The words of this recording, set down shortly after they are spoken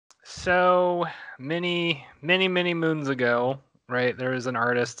So many moons ago, right, there was an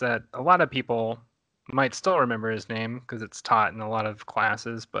artist that a lot of people might still remember his name because it's taught in a lot of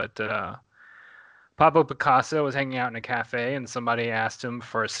classes, but Pablo Picasso was hanging out in a cafe and somebody asked him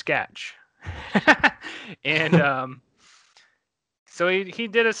for a sketch. and so he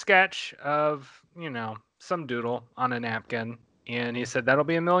did a sketch of, some doodle on a napkin, and he said, "That'll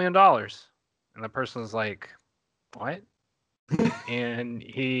be $1 million." And the person was like, "What?" And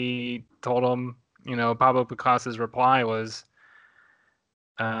he told him, Pablo Picasso's reply was,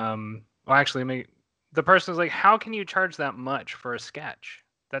 well, actually, the person was like, "How can you charge that much for a sketch?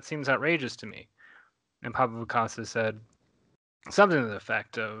 That seems outrageous to me." And Pablo Picasso said something to the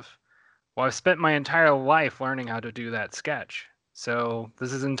effect of, "Well, I've spent my entire life learning how to do that sketch. So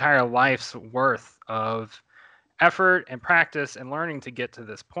this is entire life's worth of effort and practice and learning to get to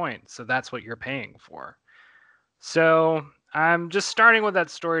this point. So that's what you're paying for." So I'm just starting with that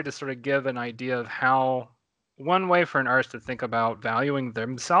story to sort of give an idea of how one way for an artist to think about valuing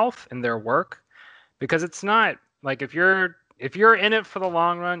themselves and their work, because it's not like if you're in it for the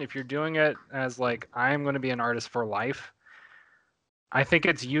long run, if you're doing it as like I'm going to be an artist for life, I think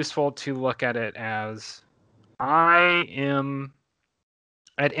it's useful to look at it as I am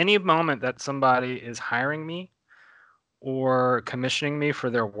at any moment that somebody is hiring me or commissioning me for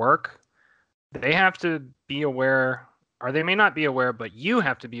their work, they have to be aware, or they may not be aware, but you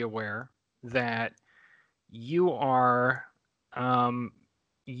have to be aware that you are um,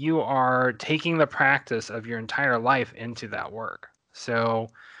 you are taking the practice of your entire life into that work. So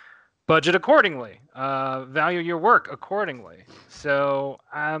budget accordingly, value your work accordingly. So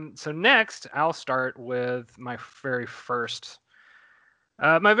next I'll start with my very first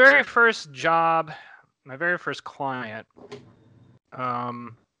job, my very first client.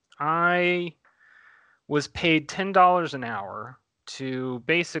 I was paid $10 an hour to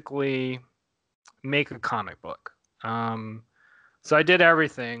basically make a comic book. So I did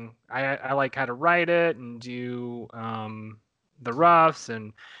everything. I like how to write it and do the roughs,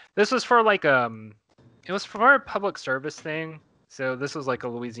 and this was for it was for a public service thing. So this was like a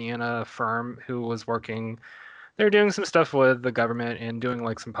Louisiana firm who was working. They were doing some stuff with the government and doing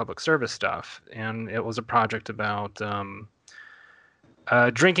like some public service stuff, and it was a project about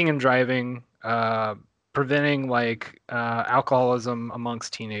drinking and driving, preventing alcoholism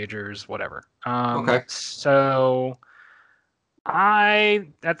amongst teenagers, whatever. Okay. So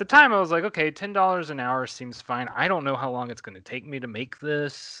at the time I was like, okay, $10 an hour seems fine. I don't know how long it's going to take me to make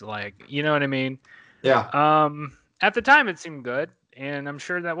this. Like, you know what I mean? Yeah. At the time it seemed good, and I'm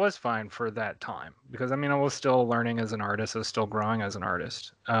sure that was fine for that time because I mean I was still learning as an artist. I was still growing as an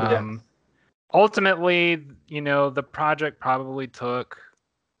artist. Yeah. Ultimately, the project probably took,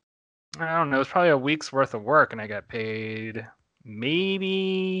 I don't know, it was probably a week's worth of work, and I got paid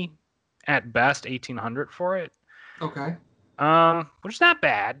maybe at best 1,800 for it. Okay. Which is not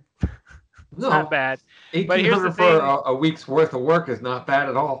bad. It's not No, bad. But eighteen here's the hundred for thing, a week's worth of work is not bad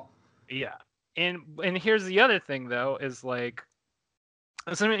at all. yeah. And here's the other thing though, is like,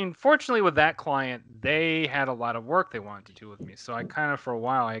 so I mean, fortunately with that client, they had a lot of work they wanted to do with me. So I kind of for a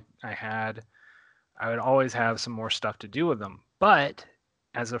while I would always have some more stuff to do with them. But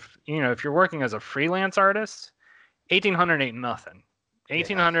if you're working as a freelance artist, 1,800 ain't nothing. Yeah.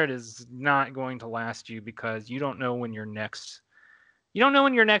 1,800 is not going to last you because you don't know when your next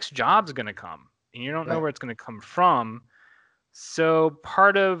job's going to come, and you don't know Right. where it's going to come from. So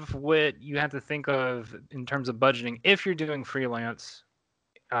part of what you have to think of in terms of budgeting, if you're doing freelance,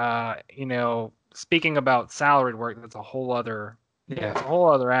 speaking about salaried work, Yeah. that's a whole other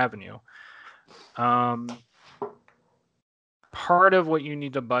avenue. Um, Part of what you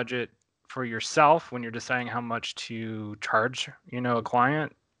need to budget for yourself when you're deciding how much to charge, a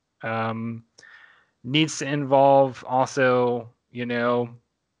client, um, needs to involve also,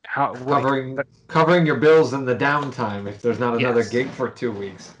 how like, Covering your bills in the downtime if there's not another yes, gig for 2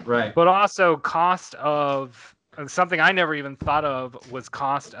 weeks. Right. but also cost of something I never even thought of was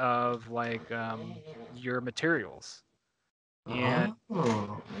cost of your materials. And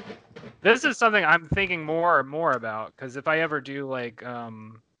Oh. this is something I'm thinking more and more about because if I ever do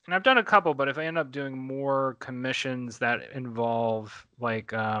and I've done a couple, but if I end up doing more commissions that involve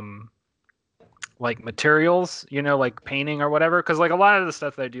like materials, like painting or whatever, because like a lot of the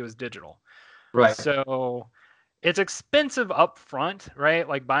stuff that I do is digital. Right. So it's expensive up front, right?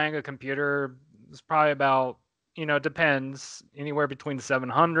 Like buying a computer is probably about, it depends, anywhere between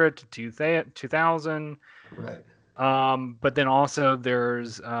 700 to 2,000. Right. But then also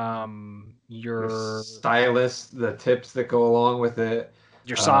there's Your your stylist, the tips that go along with it,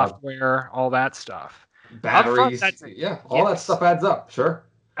 uh, software, all that stuff. Up front, batteries. that's Yeah, all that yes. stuff adds up. Sure.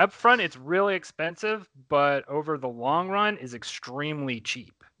 up front it's really expensive, but over the long run is extremely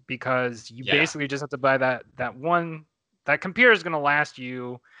cheap because you basically just have to buy that computer is going to last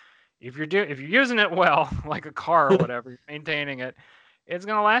you if you're using it well, like a car or whatever, you're maintaining it, it's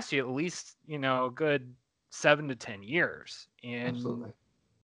going to last you at least, a good 7 to 10 years. And Absolutely.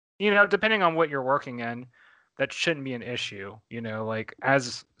 depending on what you're working in, that shouldn't be an issue, like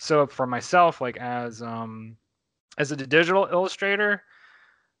for myself, like as a digital illustrator,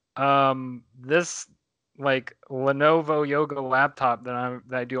 this like Lenovo Yoga laptop that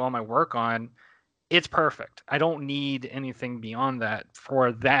I do all my work on, it's perfect. I don't need anything beyond that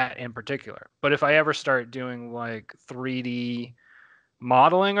for that in particular. But if I ever start doing like 3D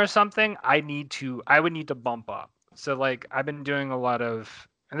modeling or something, I would need to bump up. So like I've been doing a lot of,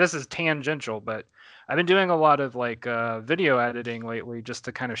 and this is tangential, but I've been doing a lot of like video editing lately just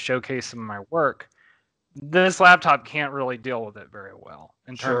to kind of showcase some of my work. This laptop can't really deal with it very well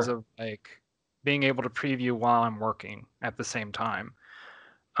in terms Sure. of like being able to preview while I'm working at the same time.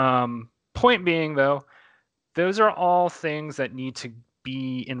 Point being though, those are all things that need to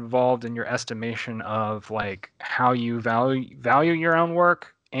be involved in your estimation of like how you value your own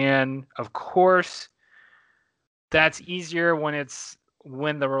work. And of course, that's easier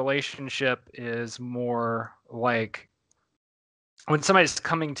when the relationship is more like when somebody's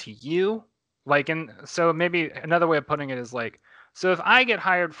coming to you, like, and so maybe another way of putting it is like, so if I get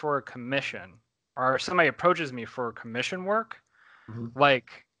hired for a commission or somebody approaches me for commission work, Mm-hmm.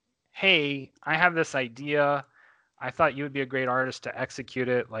 like, hey, I have this idea, I thought you would be a great artist to execute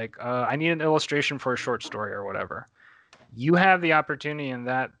it. Like, I need an illustration for a short story or whatever. You have the opportunity, and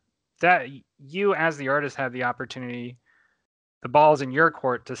that you as the artist have the opportunity. The ball's in your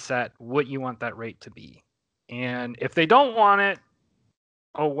court to set what you want that rate to be. And if they don't want it,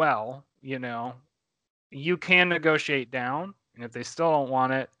 oh well, you can negotiate down. And if they still don't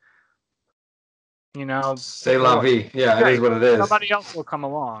want it, C'est oh la well. vie. Yeah, it is Right. what it is. Somebody else will come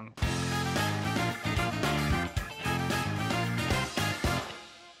along.